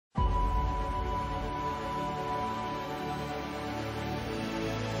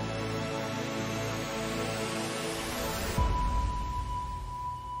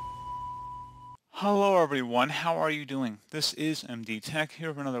Hello everyone, how are you doing? This is MD Tech here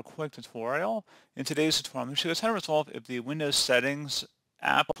with another quick tutorial. In today's tutorial, I'm going to show you guys how to resolve if the Windows settings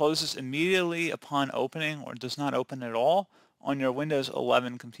app closes immediately upon opening or does not open at all on your Windows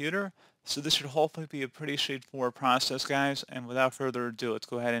 11 computer. So this should hopefully be a pretty straightforward process, guys, and without further ado, let's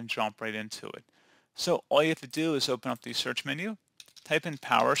go ahead and jump right into it. So all you have to do is open up the search menu, type in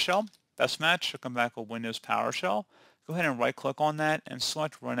PowerShell, best match, should come back with Windows PowerShell. Go ahead and right click on that and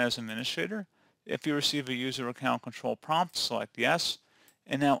select Run as Administrator. If you receive a user account control prompt, select yes.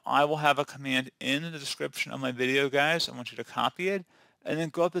 And now I will have a command in the description of my video, guys. I want you to copy it and then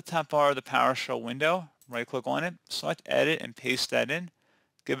go up the top bar of the PowerShell window, right click on it, select edit and paste that in.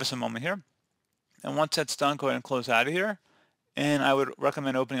 Give us a moment here. And once that's done, go ahead and close out of here. And I would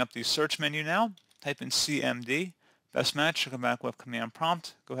recommend opening up the search menu now. Type in CMD. Best match should come back with command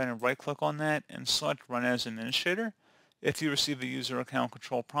prompt. Go ahead and right click on that and select Run as Administrator. If you receive a user account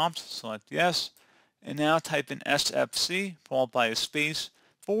control prompt, select yes. And now type in SFC followed by a space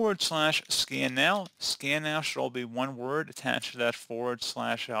 / scan now. Scan now should all be one word attached to that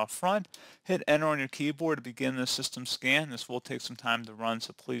 / out front. Hit enter on your keyboard to begin the system scan. This will take some time to run,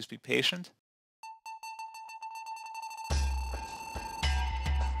 so please be patient.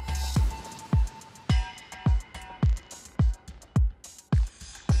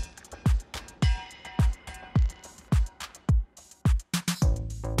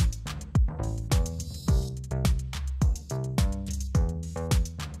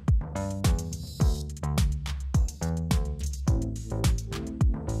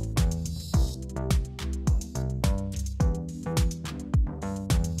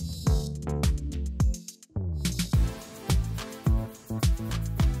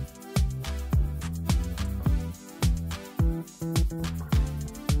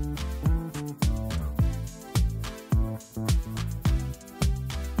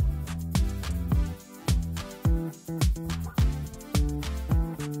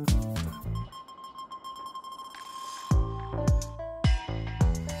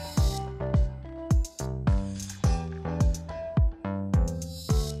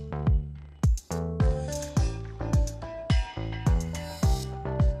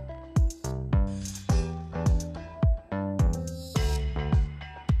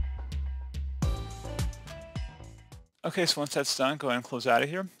 Okay, so once that's done, go ahead and close out of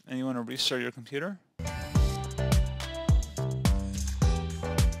here, and you want to restart your computer.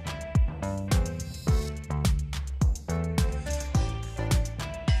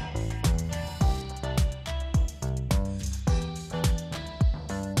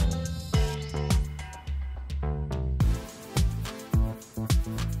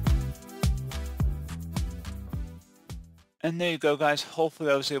 And there you go, guys. Hopefully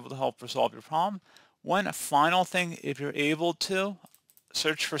I was able to help resolve your problem. One final thing, if you're able to,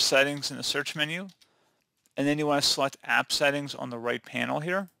 search for settings in the search menu, and then you want to select app settings on the right panel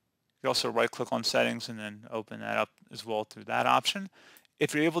here. You can also right click on settings and then open that up as well through that option.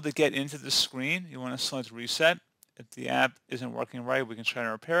 If you're able to get into the screen, you want to select reset. If the app isn't working right, we can try to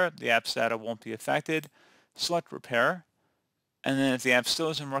repair it. The app's data won't be affected. Select repair. And then if the app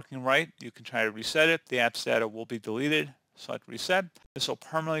still isn't working right, you can try to reset it. The app's data will be deleted. Select reset. This will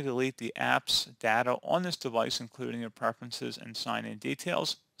permanently delete the app's data on this device, including your preferences and sign-in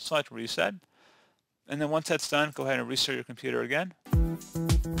details. Select reset. And then once that's done, go ahead and restart your computer again.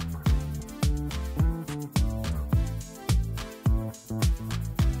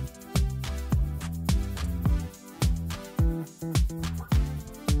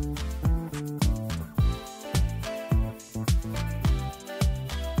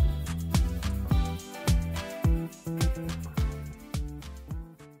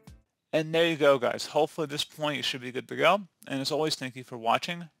 And there you go, guys. Hopefully at this point you should be good to go. And as always, thank you for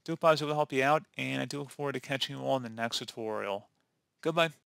watching. Do hope I was able to help you out, and I do look forward to catching you all in the next tutorial. Goodbye.